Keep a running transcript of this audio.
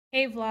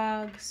Hey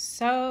vlog,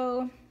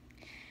 so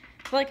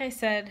like I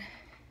said,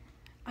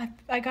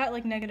 I got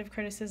like negative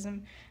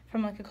criticism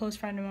from like a close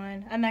friend of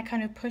mine, and that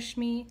kind of pushed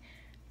me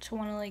to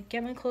want to like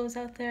get my clothes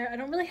out there. I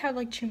don't really have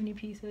like too many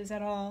pieces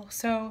at all,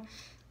 so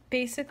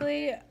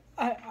basically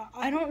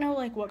I don't know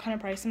like what kind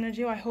of price I'm gonna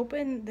do. I hope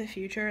in the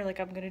future like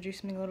I'm gonna do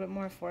something a little bit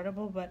more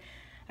affordable, but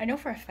I know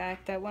for a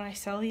fact that when I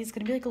sell these it's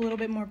gonna be like a little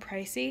bit more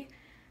pricey,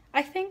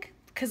 I think,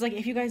 because like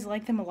if you guys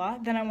like them a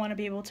lot, then I want to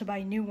be able to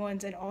buy new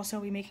ones and also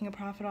be making a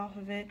profit off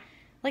of it,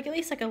 like at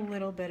least like a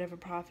little bit of a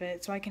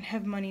profit, so I can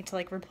have money to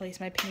like replace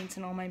my paints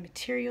and all my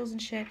materials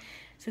and shit,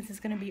 since it's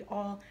gonna be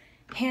all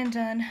hand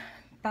done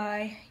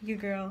by your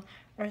girl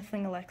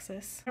Earthling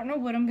Alexis. I don't know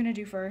what I'm gonna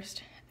do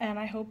first, and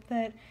I hope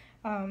that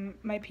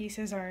my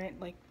pieces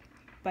aren't like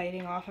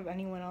biting off of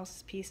anyone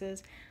else's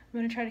pieces. I'm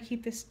gonna try to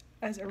keep this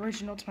as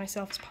original to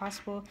myself as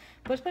possible,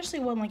 but especially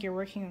when like you're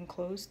working on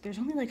clothes, there's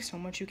only like so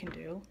much you can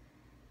do.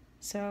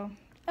 So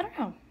I don't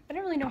know. I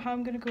don't really know how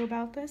I'm gonna go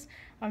about this.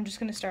 I'm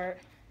just gonna start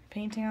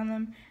painting on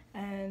them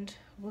and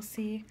we'll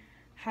see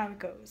how it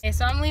goes. Okay,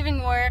 so I'm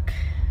leaving work.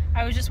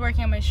 I was just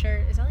working on my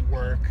shirt. Is that like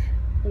work?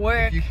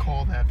 Work. If you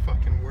call that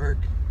fucking work.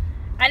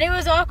 And it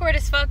was awkward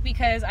as fuck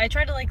because I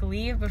tried to like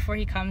leave before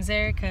he comes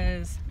there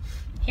because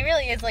he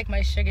really is like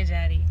my sugar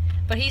daddy,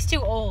 but he's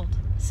too old.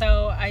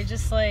 So I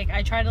just like,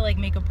 I try to like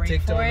make a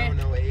break for it.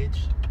 No age.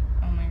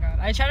 Oh my god.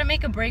 I try to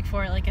make a break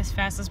for it like as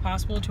fast as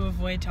possible to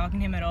avoid talking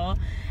to him at all.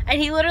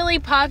 And he literally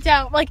popped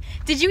out. Like,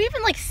 did you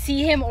even like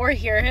see him or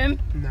hear him?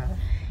 No.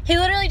 He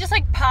literally just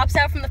like pops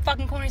out from the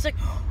fucking corner. He's like,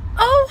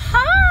 oh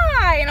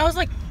hi. And I was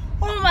like,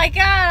 oh my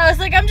god. I was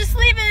like, I'm just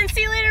leaving.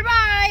 See you later.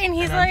 Bye. And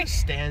he's like just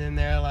standing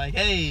there like,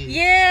 hey.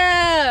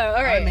 Yeah.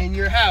 All right. I'm in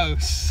your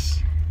house.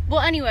 Well,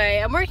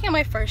 anyway, I'm working on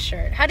my first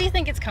shirt. How do you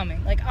think it's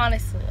coming? Like,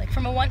 honestly, like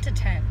from a 1 to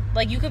 10.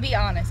 Like, you could be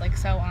honest, like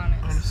so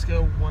honest. On a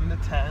scale of 1 to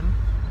 10,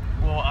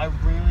 well, I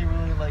really,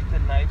 really like the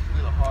knife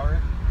through the heart.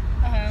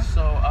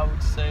 So I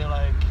would say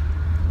like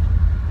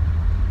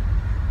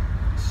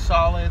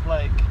solid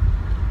like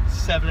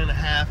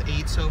 7.5,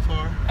 8 so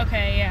far.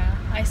 Okay, yeah.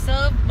 I still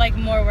have like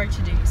more work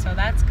to do, so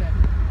that's good.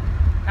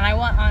 And I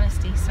want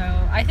honesty, so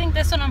I think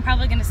this one I'm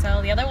probably gonna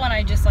sell. The other one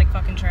I just like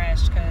fucking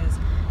trashed because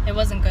it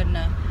wasn't good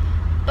enough.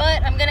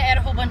 But I'm gonna add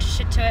a whole bunch of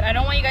shit to it. I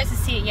don't want you guys to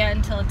see it yet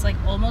until it's like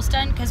almost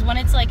done, because when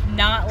it's like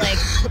not like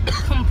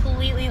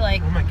completely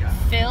like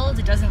filled,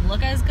 it doesn't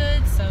look as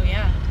good. So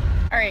yeah.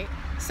 All right,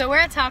 so we're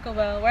at Taco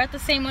Bell. We're at the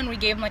same one. We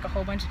gave them like a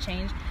whole bunch of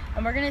change,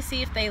 and we're gonna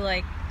see if they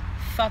like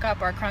fuck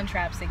up our crunch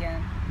wraps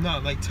again. No,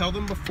 like tell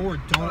them before,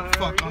 don't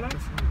fuck up the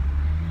food.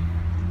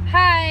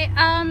 Hi,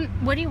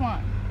 what do you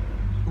want?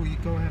 Well, you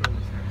go ahead on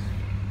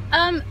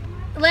this.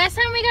 Last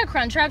time we got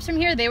crunch wraps from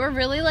here, they were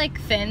really like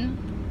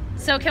thin.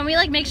 So can we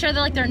like make sure that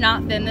like they're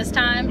not thin this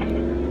time?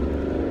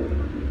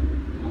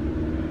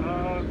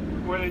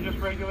 Were they just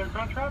regular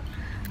crunch wraps?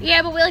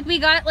 Yeah, but we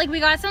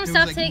got some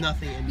stuff. Like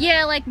nothing in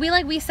yeah, like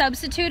we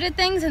substituted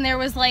things, and there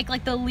was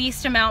like the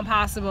least amount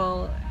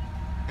possible.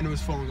 And it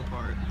was falling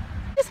apart.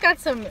 Just got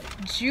some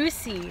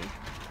juicy,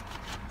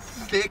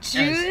 thick,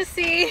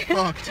 juicy.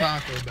 Fuck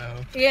Taco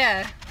Bell.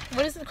 Yeah.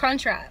 What is the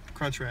crunch wrap?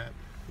 Crunch wrap.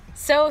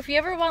 So if you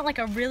ever want like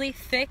a really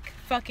thick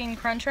fucking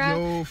crunch wrap,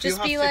 yo, feel just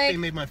how be thick like. They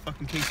made my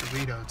fucking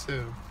quesadilla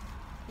too.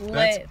 Lit.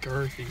 That's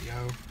girthy,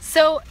 yo.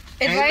 So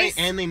advice.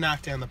 And they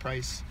knocked down the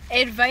price.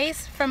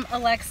 Advice from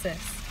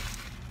Alexis: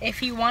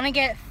 if you want to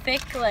get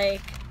thick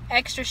like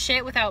extra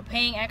shit without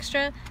paying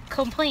extra,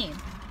 complain.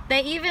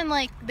 They even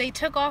like they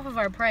took off of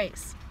our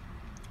price.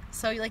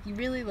 So like you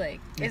really like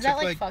is that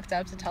like fucked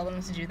up to tell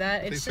them to do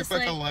that? It's they just took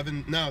like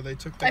 11. No, they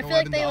took like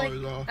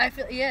 $11 off. I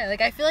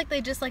feel like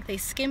they just like they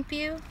skimp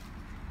you.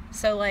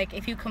 So like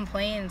if you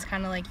complain, it's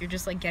kind of like you're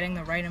just like getting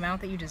the right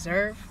amount that you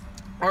deserve.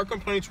 Our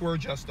complaints were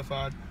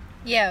justified.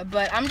 Yeah,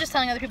 but I'm just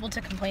telling other people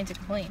to complain to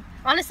complain.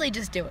 Honestly,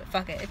 just do it.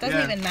 Fuck it. It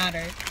doesn't even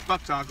matter.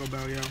 Fuck Taco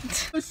Bell, yo.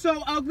 It's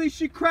so ugly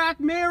she cracked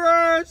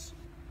mirrors.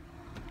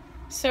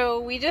 So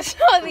we just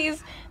saw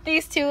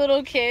these two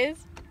little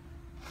kids.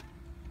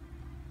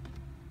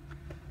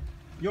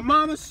 Your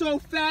mama's so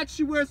fat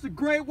she wears the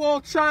Great Wall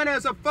of China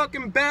as a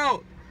fucking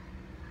belt.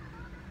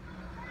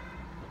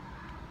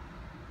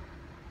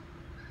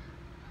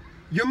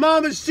 Your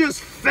mama's just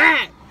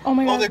fat. Oh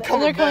my god, they're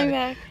coming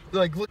back.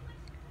 Like, look.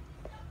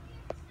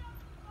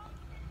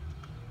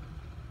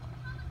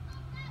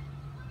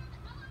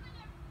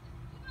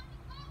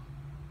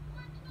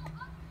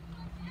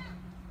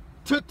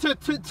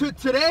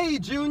 Today,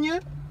 Junior.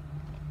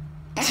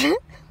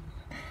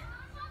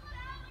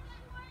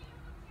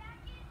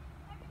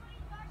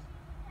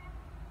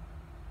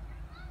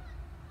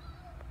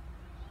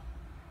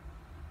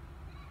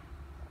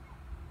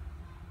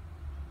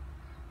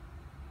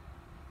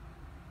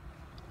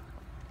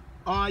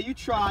 Aw, you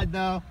tried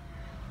though.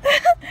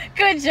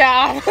 Good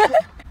job.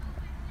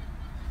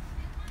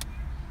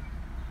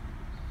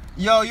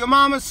 Yo, your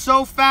mama's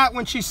so fat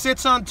when she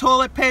sits on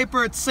toilet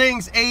paper it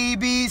sings A,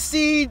 B,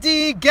 C,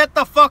 D, get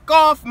the fuck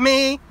off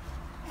me.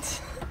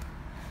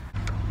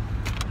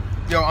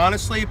 Yo,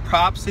 honestly,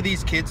 props to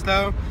these kids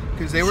though,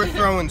 because they were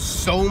throwing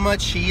so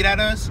much heat at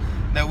us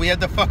that we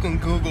had to fucking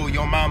Google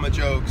Yo Mama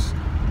jokes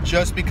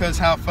just because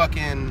how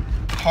fucking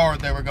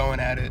hard they were going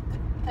at it.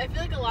 I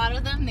feel like a lot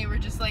of them, they were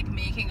just like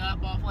making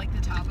up off like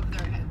the top of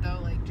their head though,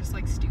 like just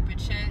like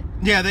stupid shit.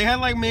 Yeah, they had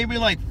like maybe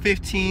like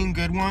 15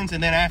 good ones,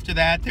 and then after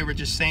that they were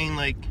just saying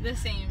like the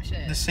same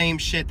shit. The same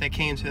shit that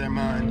came to their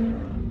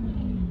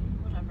mind.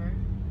 Whatever.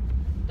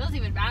 Doesn't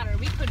even matter.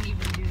 We couldn't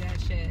even do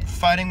that shit.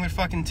 Fighting with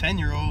fucking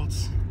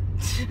 10-year-olds.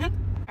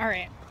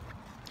 Alright.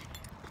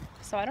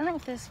 So I don't know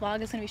if this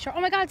vlog is gonna be short.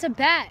 Oh my god, it's a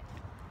bat!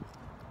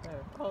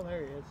 Oh, there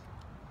he is.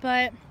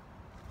 But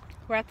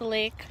we're at the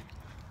lake.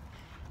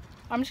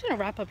 I'm just gonna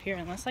wrap up here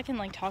unless I can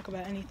like talk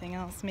about anything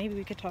else. Maybe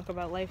we could talk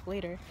about life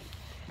later.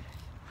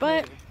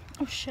 But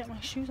oh shit, my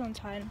shoe's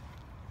untied.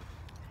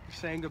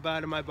 Saying goodbye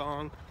to my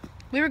bong.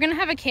 We were gonna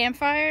have a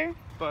campfire.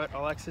 But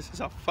Alexis is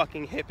a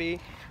fucking hippie,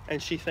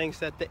 and she thinks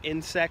that the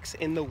insects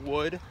in the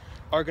wood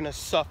are gonna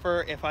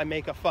suffer if I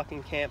make a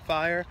fucking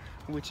campfire,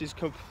 which is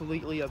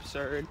completely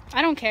absurd.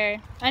 I don't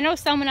care. I know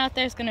someone out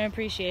there is gonna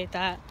appreciate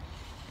that.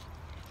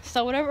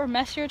 So whatever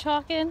mess you're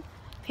talking,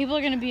 people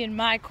are gonna be in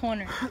my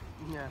corner.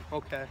 Yeah,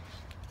 okay.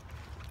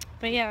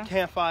 But yeah.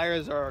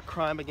 Campfires are a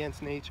crime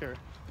against nature.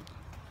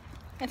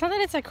 It's not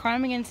that it's a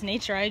crime against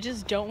nature. I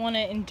just don't want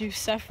to induce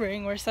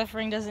suffering where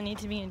suffering doesn't need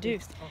to be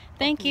induced.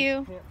 Thank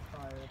you.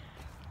 Campfire.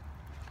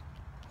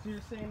 So you're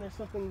saying there's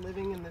something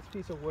living in this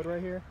piece of wood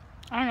right here?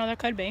 I don't know. There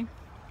could be.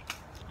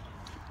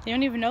 They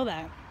don't even know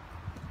that.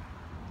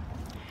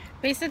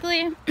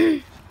 Basically,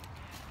 for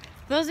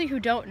those of you who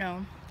don't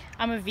know,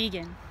 I'm a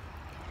vegan.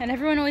 And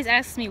everyone always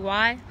asks me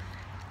why.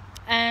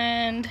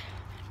 And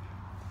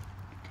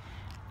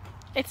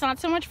it's not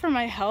so much for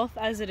my health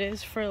as it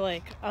is for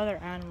like other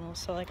animals.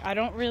 So like I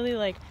don't really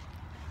like,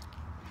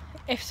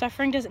 if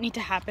suffering doesn't need to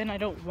happen, I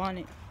don't want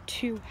it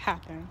to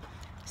happen.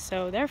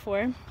 So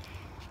therefore,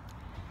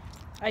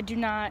 I do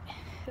not,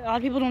 a lot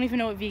of people don't even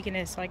know what vegan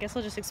is, so I guess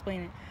I'll just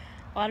explain it.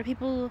 A lot of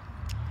people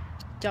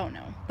don't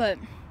know, but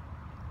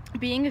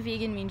being a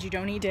vegan means you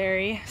don't eat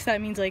dairy. So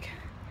that means like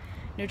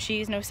no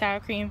cheese, no sour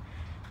cream,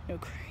 no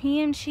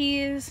cream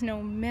cheese,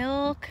 no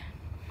milk,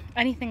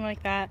 anything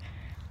like that.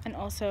 And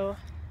also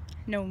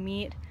no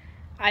meat.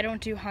 I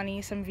don't do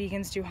honey. Some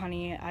vegans do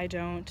honey. I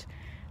don't.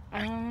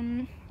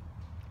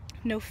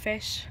 No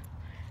fish,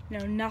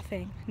 no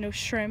nothing, no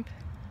shrimp,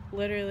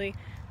 literally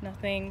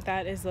nothing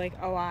that is like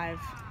alive,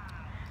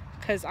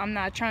 because I'm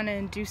not trying to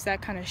induce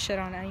that kind of shit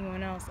on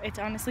anyone else. It's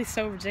honestly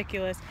so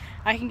ridiculous.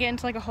 I can get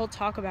into like a whole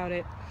talk about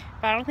it,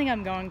 but I don't think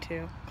I'm going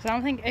to, because I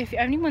don't think if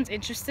anyone's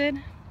interested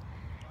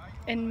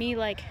in me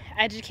like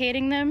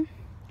educating them,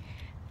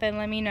 then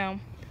let me know,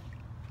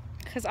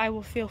 because I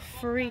will feel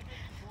free.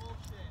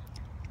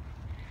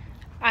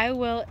 I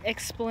will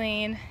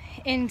explain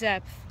in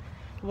depth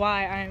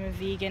why I am a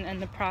vegan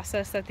and the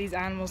process that these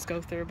animals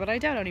go through, but I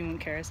doubt anyone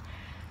cares.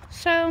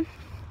 So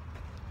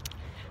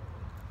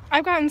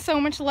I've gotten so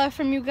much love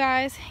from you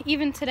guys,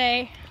 even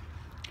today.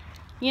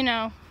 You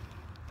know,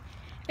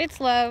 it's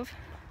love.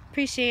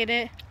 Appreciate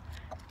it.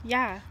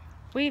 Yeah,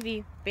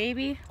 wavy,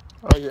 baby.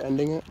 Oh, you're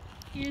ending it?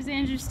 Here's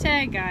Andrew's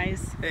tag,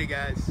 guys. Hey,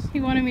 guys.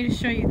 He wanted me to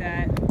show you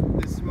that.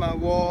 This is my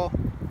wall.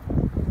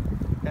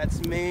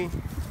 That's me.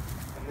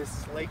 And this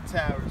is Lake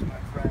Towers, my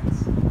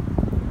friends.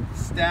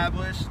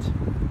 Established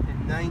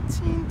in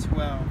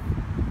 1912.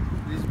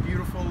 This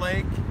beautiful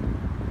lake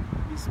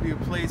used to be a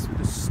place where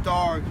the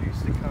stars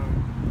used to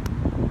come.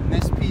 And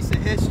this piece of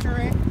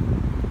history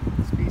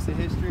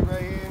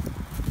right here,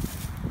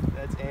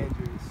 that's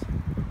Andrew's.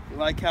 You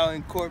like how I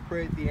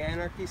incorporate the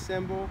anarchy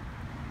symbol?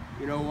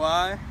 You know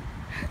why?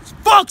 It's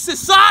fuck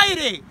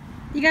society!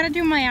 You gotta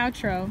do my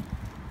outro.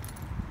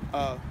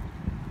 Oh.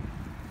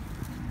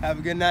 Have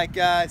a good night,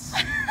 guys.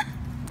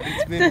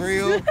 It's been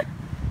real.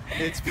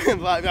 It's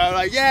been like, I'm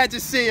like, yeah,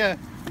 just see ya.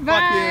 Bye.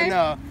 Fuck you,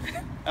 no.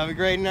 Have a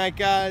great night,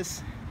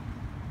 guys.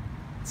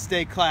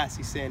 Stay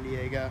classy, San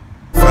Diego.